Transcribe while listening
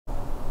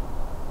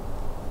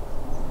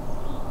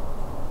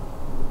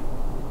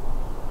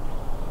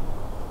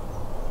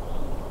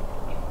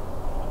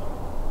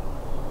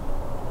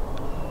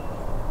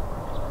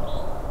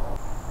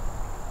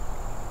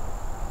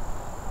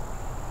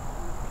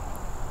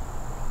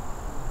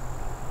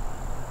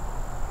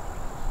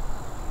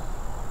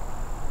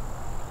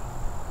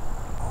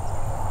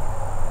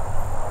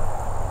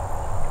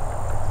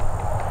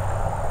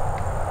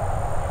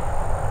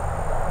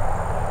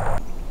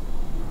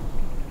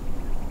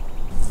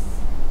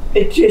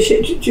Et tu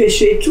es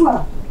chez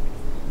toi.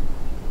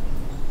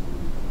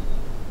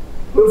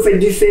 Vous faites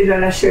du feu dans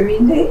la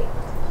cheminée.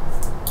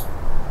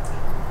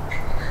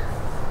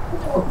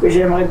 Donc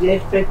j'aimerais bien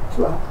être près de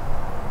toi.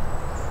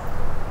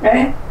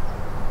 Hein?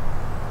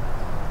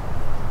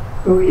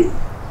 Oui.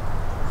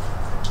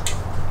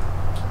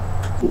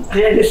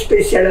 Rien de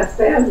spécial à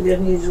faire, le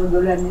dernier jour de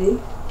l'année.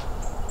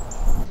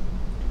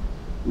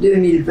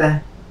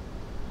 2020.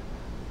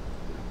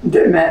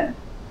 Demain.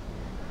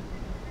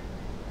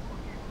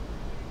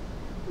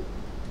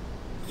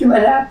 Tu m'en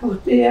as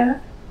apporté un?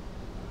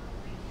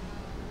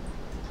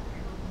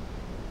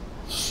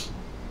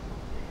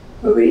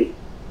 Oui,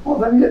 on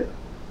va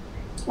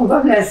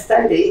me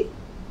l'installer.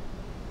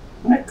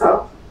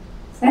 D'accord.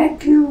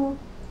 Thank you.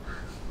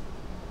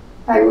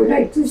 I would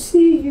like to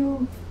see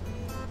you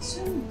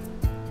soon.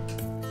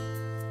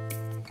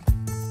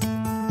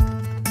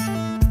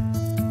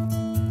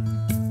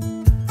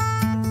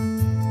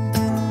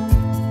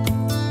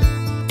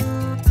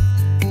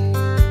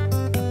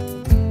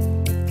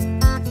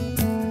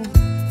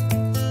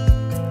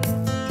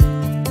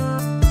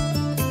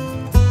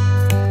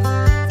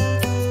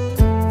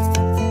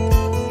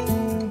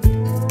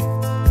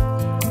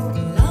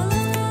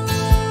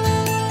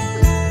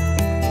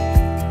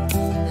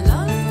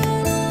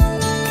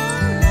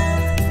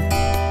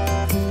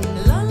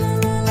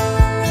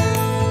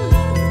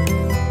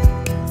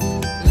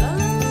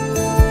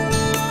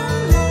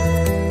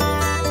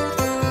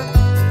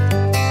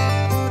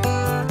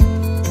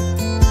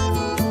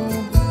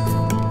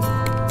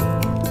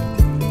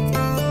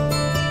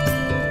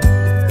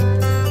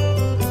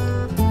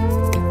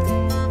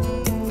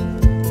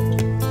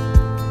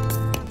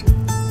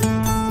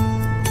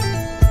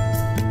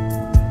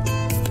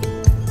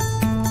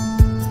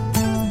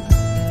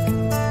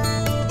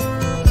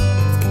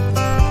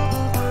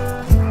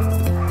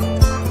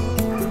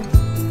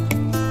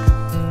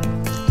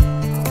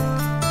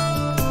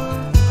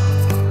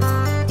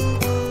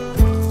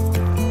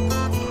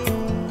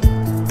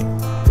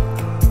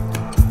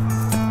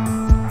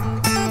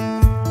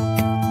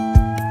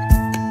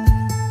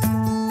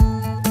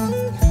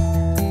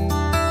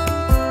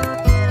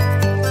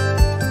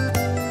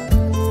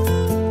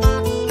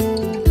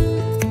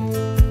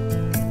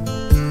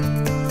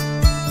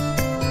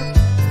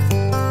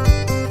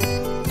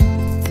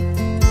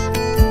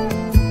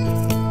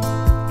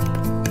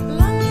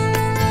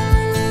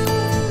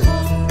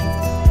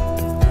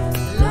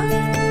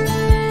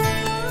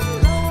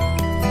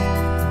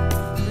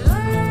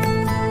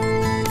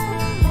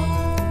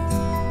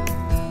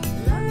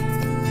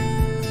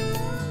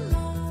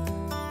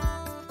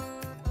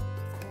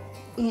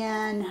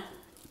 In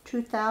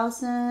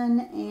 2000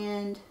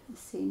 and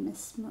let's see,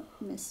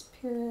 Miss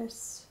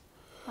Pierce,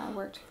 I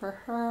worked for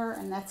her,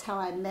 and that's how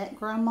I met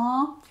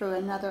Grandma, through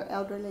another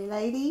elderly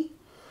lady.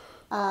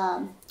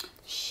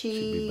 Should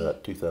be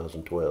about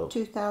 2012.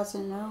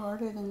 2000, no,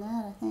 older than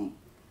that, I think.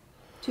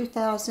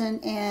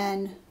 2000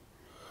 and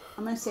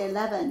I'm going to say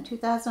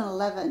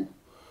 2011.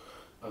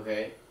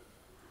 Okay.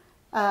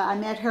 I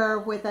met her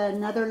with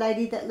another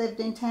lady that lived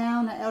in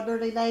town, an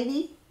elderly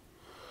lady.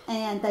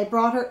 And they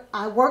brought her,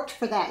 I worked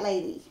for that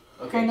lady.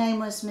 Okay. Her name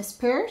was Miss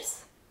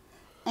Pierce.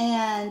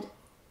 And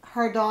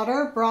her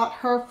daughter brought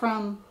her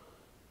from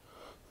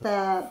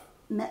the,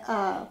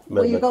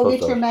 where you go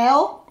get your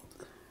mail,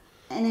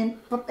 and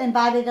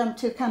invited them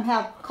to come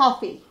have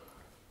coffee.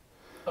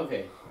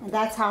 Okay. And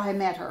that's how I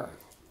met her.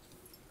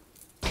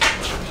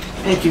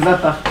 Et tu vas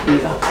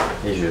partir.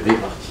 Et je vais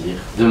partir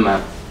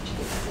demain.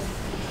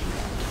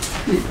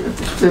 Je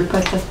peux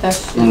pas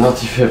t'attacher. Non,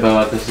 tu fais pas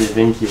m'attacher,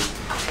 thank you.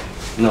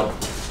 Non.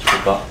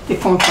 Pas. T'es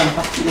content de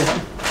partir?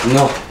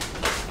 Non.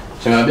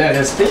 J'aimerais bien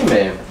rester,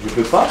 mais je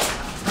peux pas.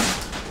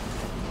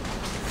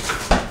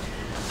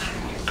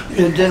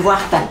 Le devoir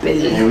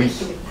t'appelle. Eh oui.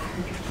 Il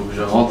faut que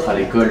je rentre à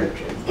l'école.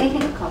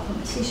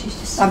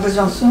 À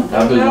Besançon?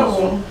 À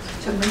Besançon.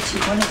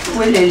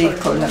 Où est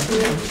l'école à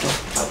Besançon?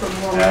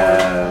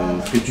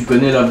 Que tu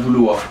connais la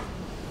Boulois.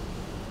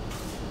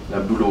 La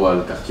Boulois,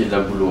 le quartier de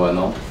la Boulois,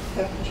 non?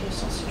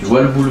 Tu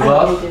vois le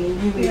boulevard?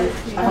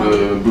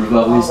 Le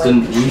boulevard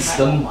Winston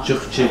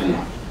Churchill.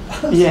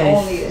 Yes.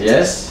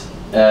 Yes.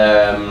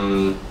 Bah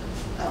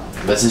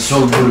c'est sur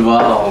le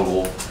boulevard en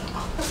gros.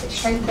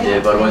 Il est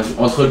pas loin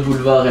entre le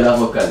boulevard et la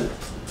rocade.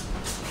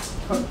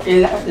 Et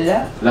là?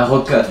 La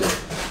rocade.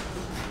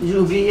 J'ai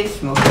oublié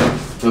ce mot.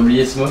 T'as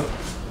oublié ce mot?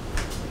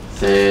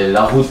 C'est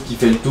la route qui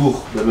fait le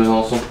tour de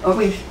Besançon. Oh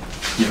oui.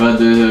 Qui va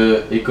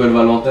de École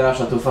Valentin à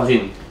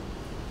Château-Farine.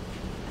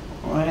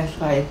 Ouais, that's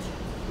right.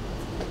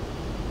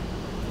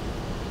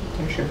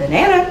 There's your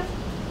banana.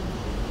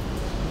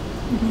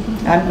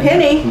 I'm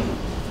Penny.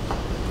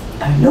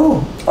 I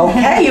know.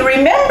 Okay, you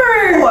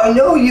remember. Oh, I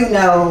know you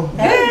know.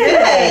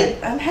 Good.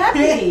 I'm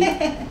happy.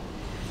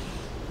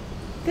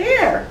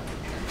 There.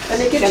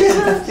 Allez, get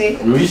your café.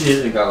 Oui,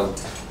 j'y regarde.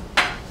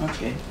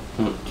 Ok.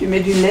 Tu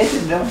mets du lait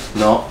dedans?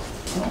 Non.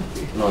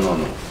 Okay. Non, non,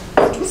 non.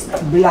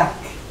 Black.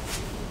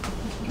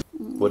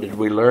 What did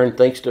we learn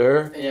thanks to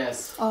her?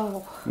 Yes.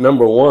 Oh.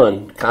 Number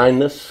one,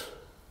 kindness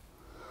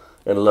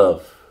and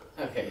love.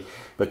 Okay.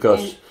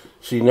 Because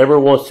she never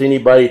wants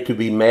anybody to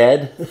be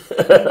mad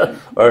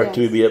or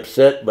to be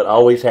upset, but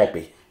always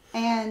happy.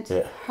 And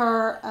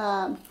her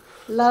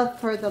love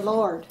for the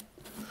Lord.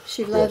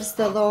 She loves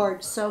the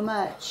Lord so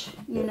much,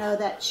 you know,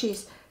 that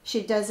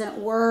she doesn't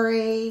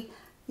worry,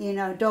 you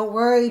know, don't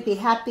worry, be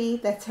happy.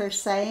 That's her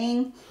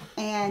saying.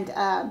 And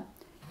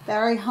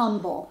very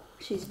humble.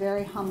 She's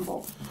very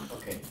humble.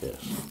 Okay.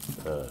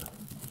 Yes.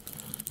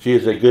 She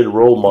is a good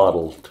role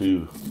model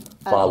to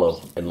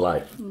follow in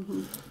life.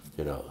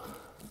 You know,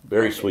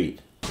 very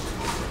sweet.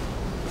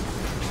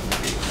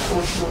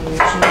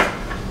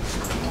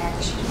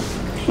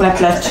 La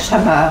place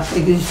Chabar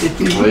existe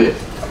toujours. Oui.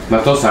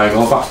 Maintenant, c'est un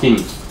grand parking.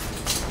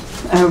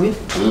 Ah oui.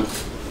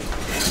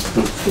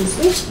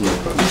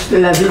 Parce que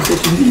la ville,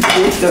 c'est une ville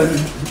piétonne.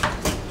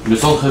 Le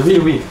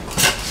centre-ville, oui.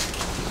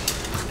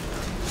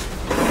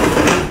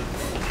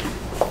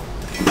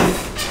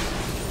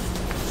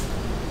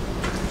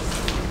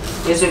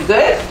 Is it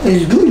good?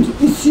 It's good.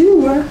 It's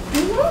you, huh?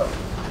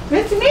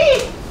 It's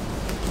me.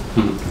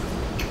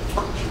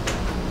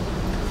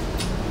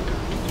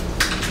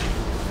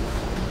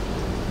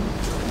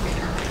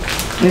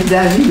 Mais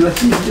David,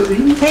 what's he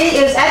doing? He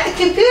is at the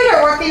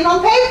computer working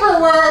on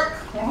paperwork.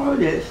 Oh,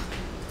 yes.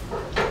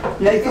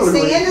 It's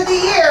the end of the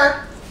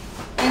year.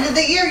 End of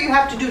the year, you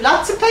have to do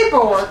lots of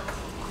paperwork.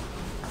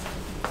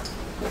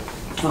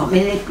 Oh,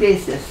 many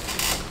places.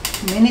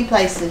 Many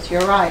places,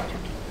 you're right.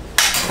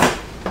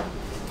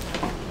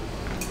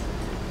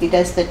 He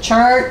does the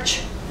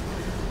church.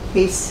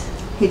 He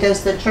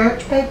does the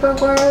church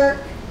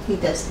paperwork. He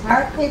does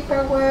our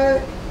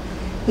paperwork.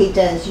 He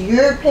does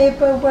your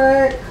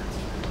paperwork.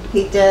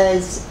 He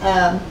does,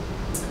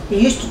 he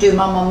used to do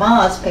my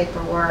mama's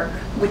paperwork,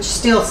 which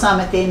still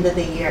some at the end of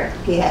the year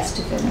he has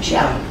to finish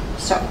out.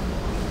 So,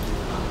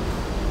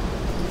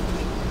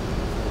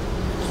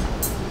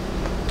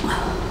 a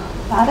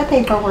lot of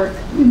paperwork.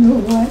 You know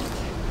what?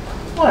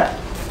 What?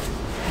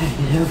 I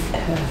love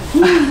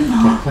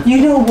her. You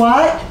know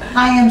what?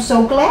 I am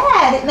so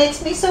glad. It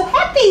makes me so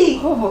happy.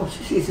 Oh,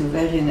 she's a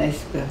very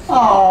nice person.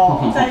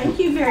 Oh, Thank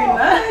you very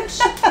much.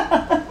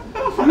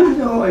 You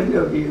know I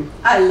love you.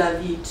 I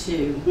love you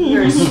too.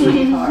 You're a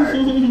sweetheart.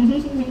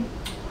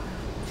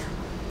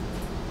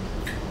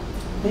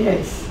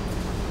 Yes.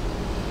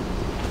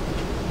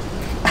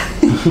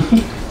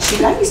 She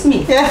loves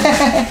me.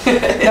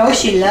 no,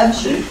 she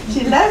loves you.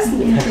 She loves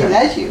me. She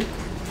loves you.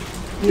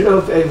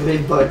 Love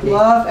everybody.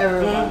 Love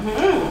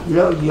everyone.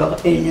 Love your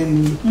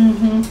enemy.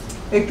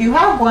 If you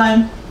have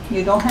one,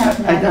 you don't have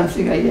none. I don't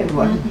think I have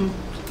one.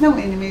 No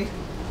enemy.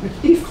 But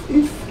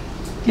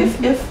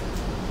if.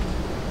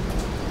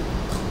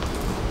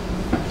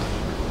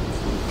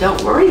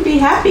 Don't worry, be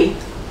happy.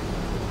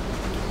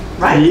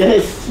 Right?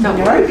 Yes. Don't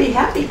worry, be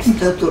happy. It's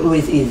not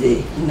always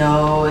easy.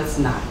 No, it's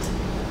not.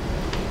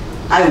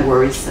 I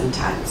worry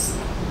sometimes.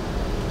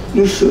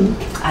 You should.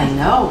 I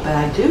know, but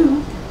I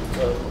do.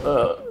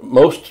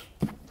 Most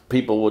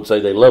people would say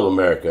they love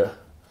America,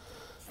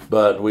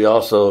 but we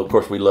also, of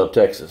course, we love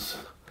Texas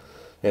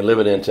and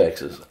living in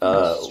Texas.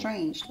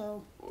 Strange,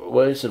 though.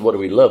 Well, he said, what do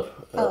we love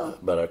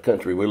about our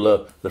country? We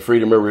love the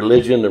freedom of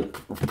religion, the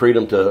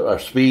freedom to our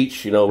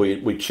speech. You know,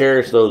 we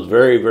cherish those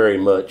very, very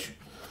much.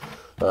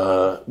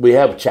 We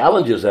have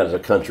challenges as a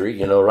country.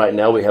 You know, right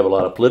now we have a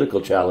lot of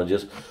political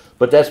challenges,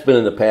 but that's been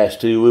in the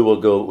past too.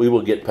 We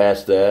will get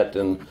past that,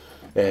 and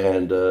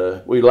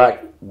we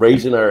like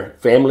raising our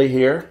family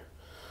here.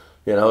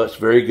 You know, it's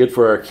very good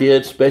for our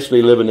kids,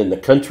 especially living in the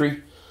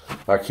country.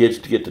 Our kids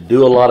get to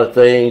do a lot of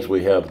things.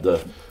 We have the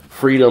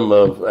freedom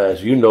of,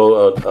 as you know,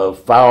 of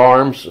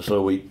firearms,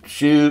 so we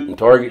shoot and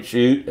target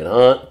shoot and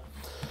hunt.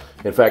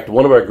 In fact,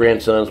 one of our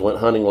grandsons went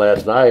hunting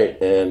last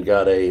night and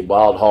got a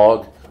wild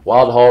hog.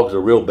 Wild hogs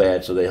are real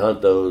bad, so they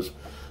hunt those,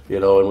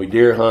 you know, and we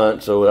deer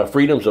hunt. So our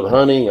freedoms of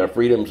hunting, our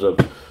freedoms of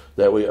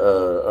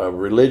our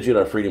religion,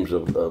 our freedoms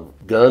of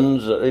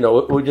guns, you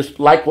know, we just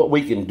like what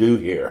we can do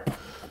here,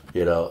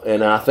 you know.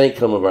 And I think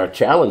some of our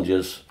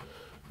challenges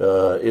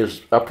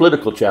is our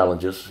political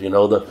challenges. You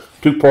know, the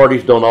two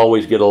parties don't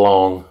always get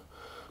along,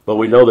 but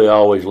we know they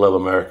always love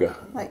America.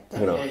 Like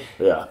you know,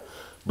 yeah.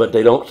 But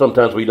they don't.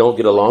 Sometimes we don't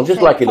get along,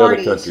 just like in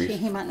other countries.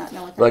 He might not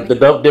know what that like means.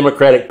 the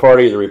Democratic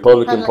Party, the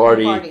Republican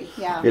Party,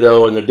 yeah. you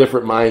know, and the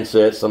different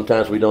mindsets.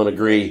 Sometimes we don't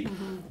agree,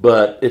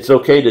 but it's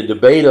okay to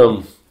debate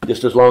them,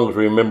 just as long as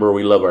we remember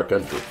we love our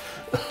country.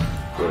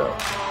 You know.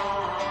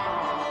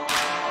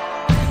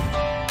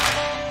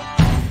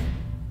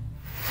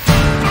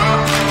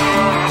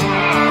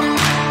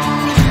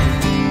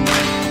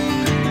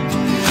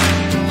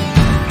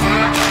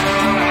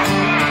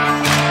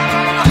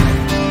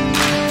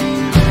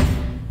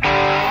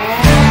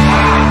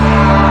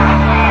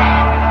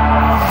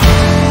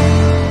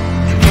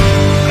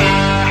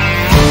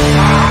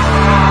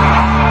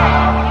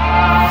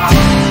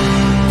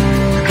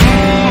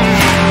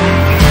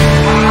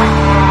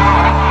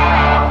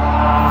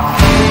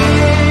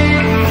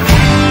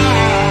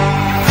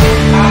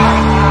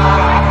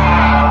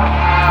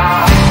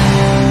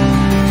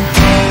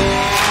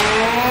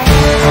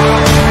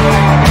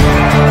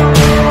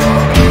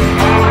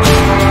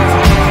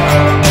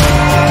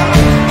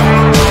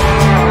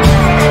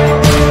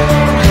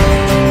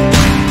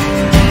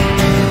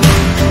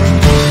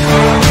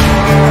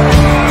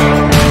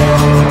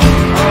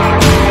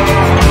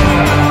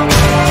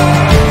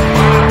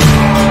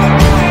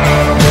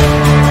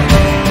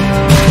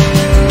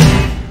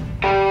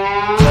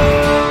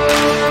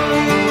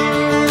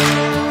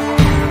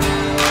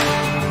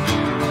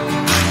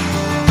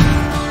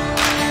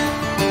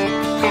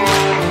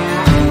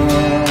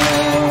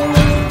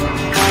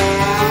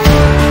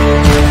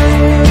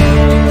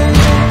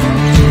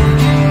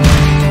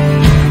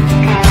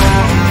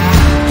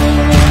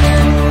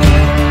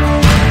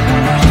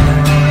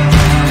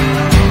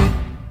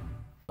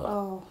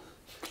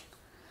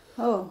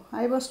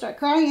 start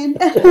crying.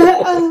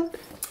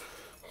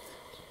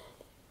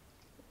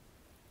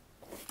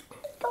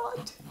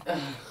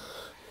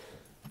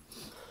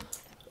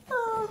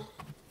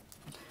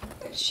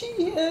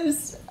 She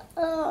has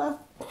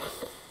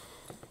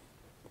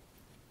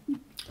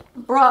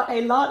brought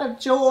a lot of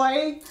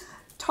joy,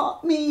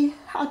 taught me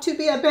how to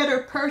be a better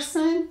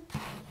person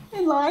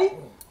in life,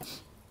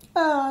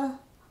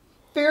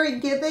 very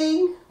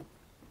giving,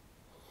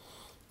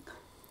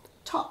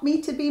 taught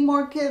me to be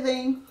more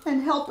giving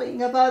and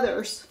helping of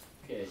others.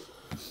 Okay.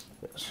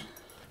 Yes.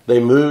 They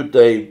moved,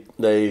 they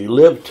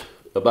lived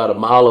about a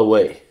mile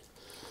away,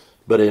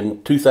 but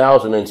in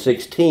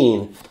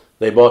 2016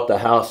 they bought the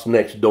house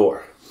next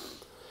door.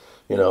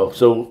 You know,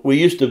 so we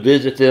used to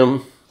visit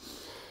them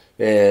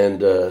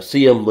and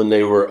see them when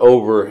they were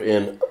over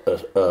in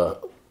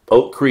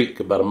Oak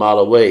Creek, about a mile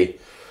away.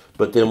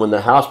 But then when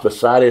the house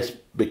beside us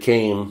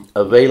became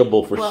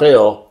available for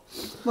sale,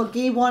 well,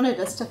 Guy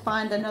wanted us to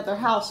find another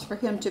house for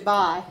him to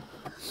buy.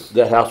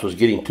 That house was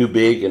getting too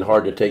big and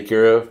hard to take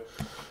care of.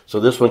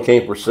 So this one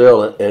came for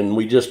sale, and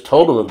we just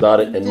told them about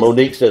it, and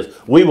Monique says,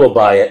 we will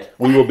buy it.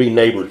 We will be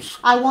neighbors.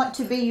 I want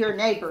to be your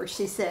neighbor,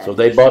 she said. So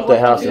they bought the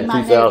house in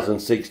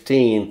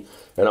 2016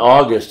 in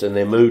August, and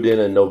they moved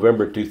in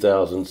November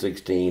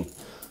 2016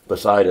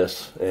 beside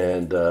us.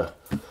 And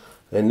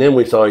then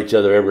we saw each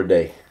other every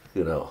day,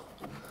 you know.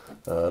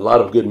 A lot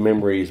of good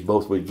memories,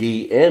 both with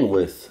Guy and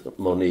with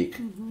Monique,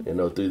 you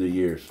know, through the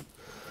years.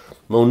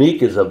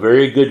 Monique is a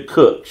very good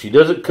cook. She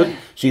doesn't cook.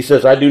 She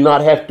says, I do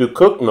not have to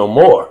cook no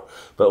more.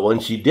 But when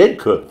she did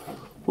cook,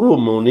 ooh,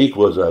 Monique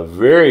was a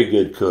very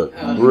good cook.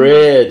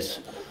 Breads,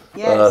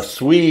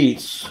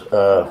 sweets,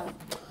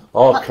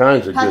 all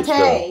kinds of good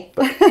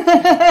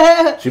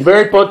stuff. She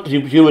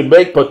would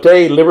make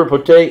pate, liver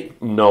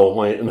pate. No,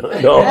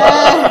 no.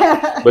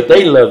 But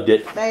they loved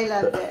it. They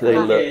loved it. They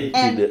loved it.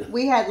 And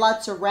we had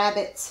lots of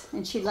rabbits,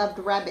 and she loved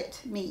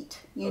rabbit meat,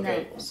 you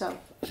know, so.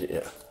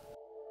 Yeah.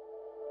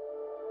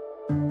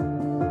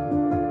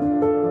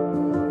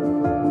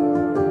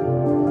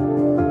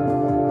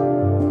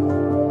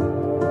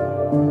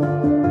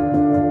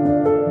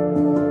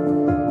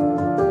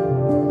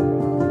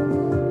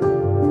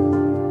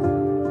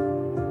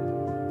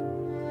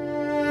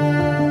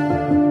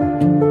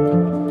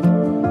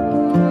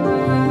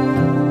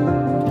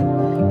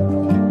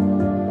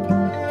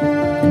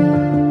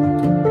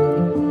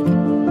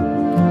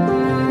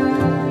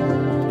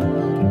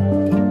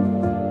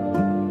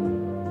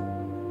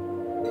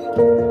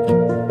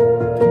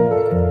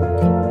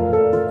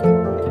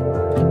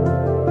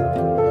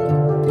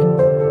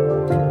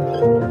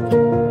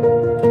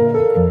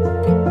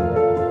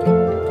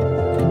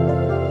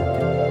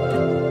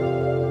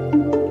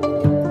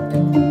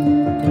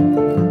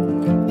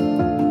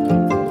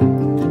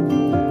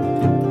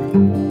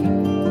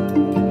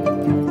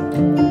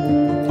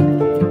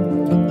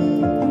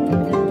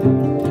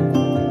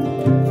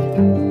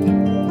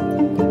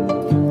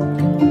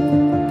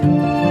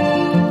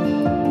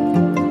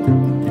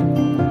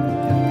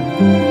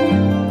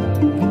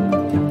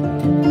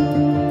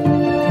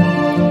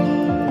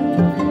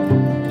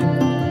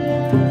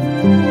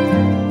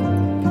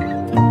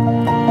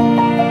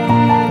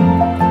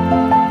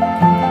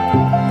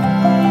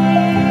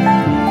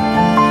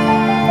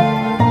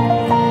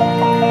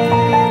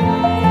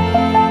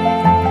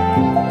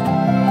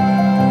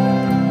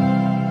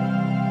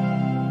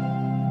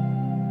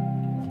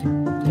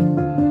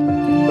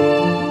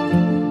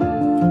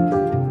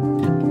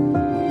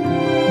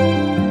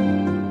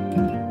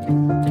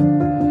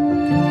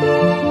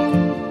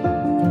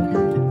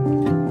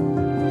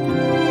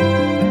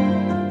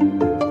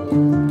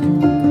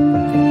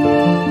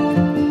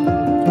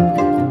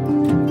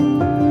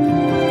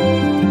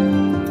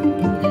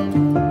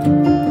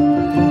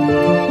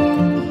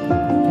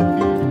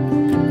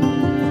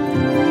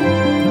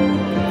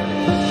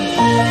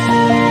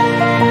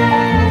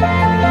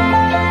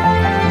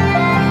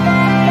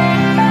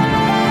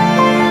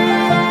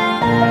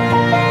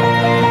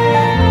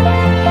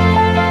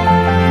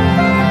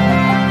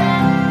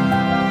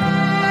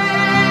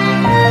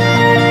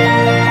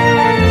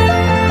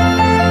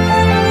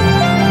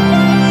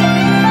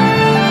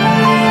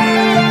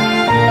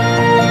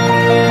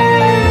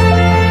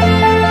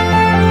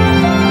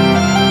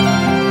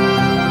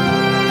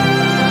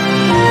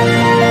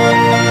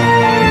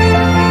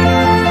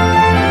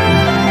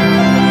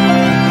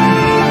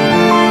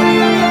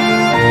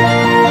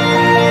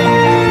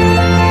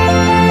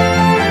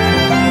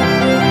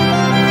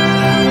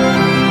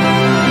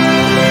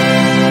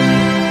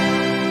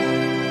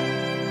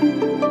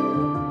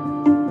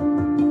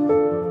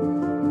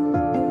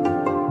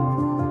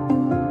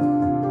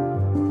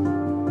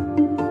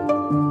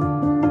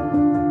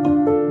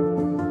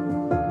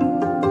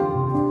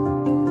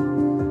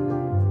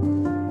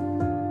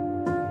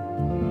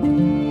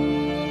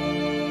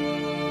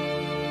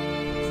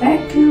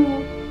 Thank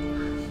you.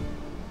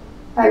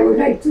 I would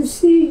like to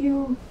see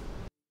you.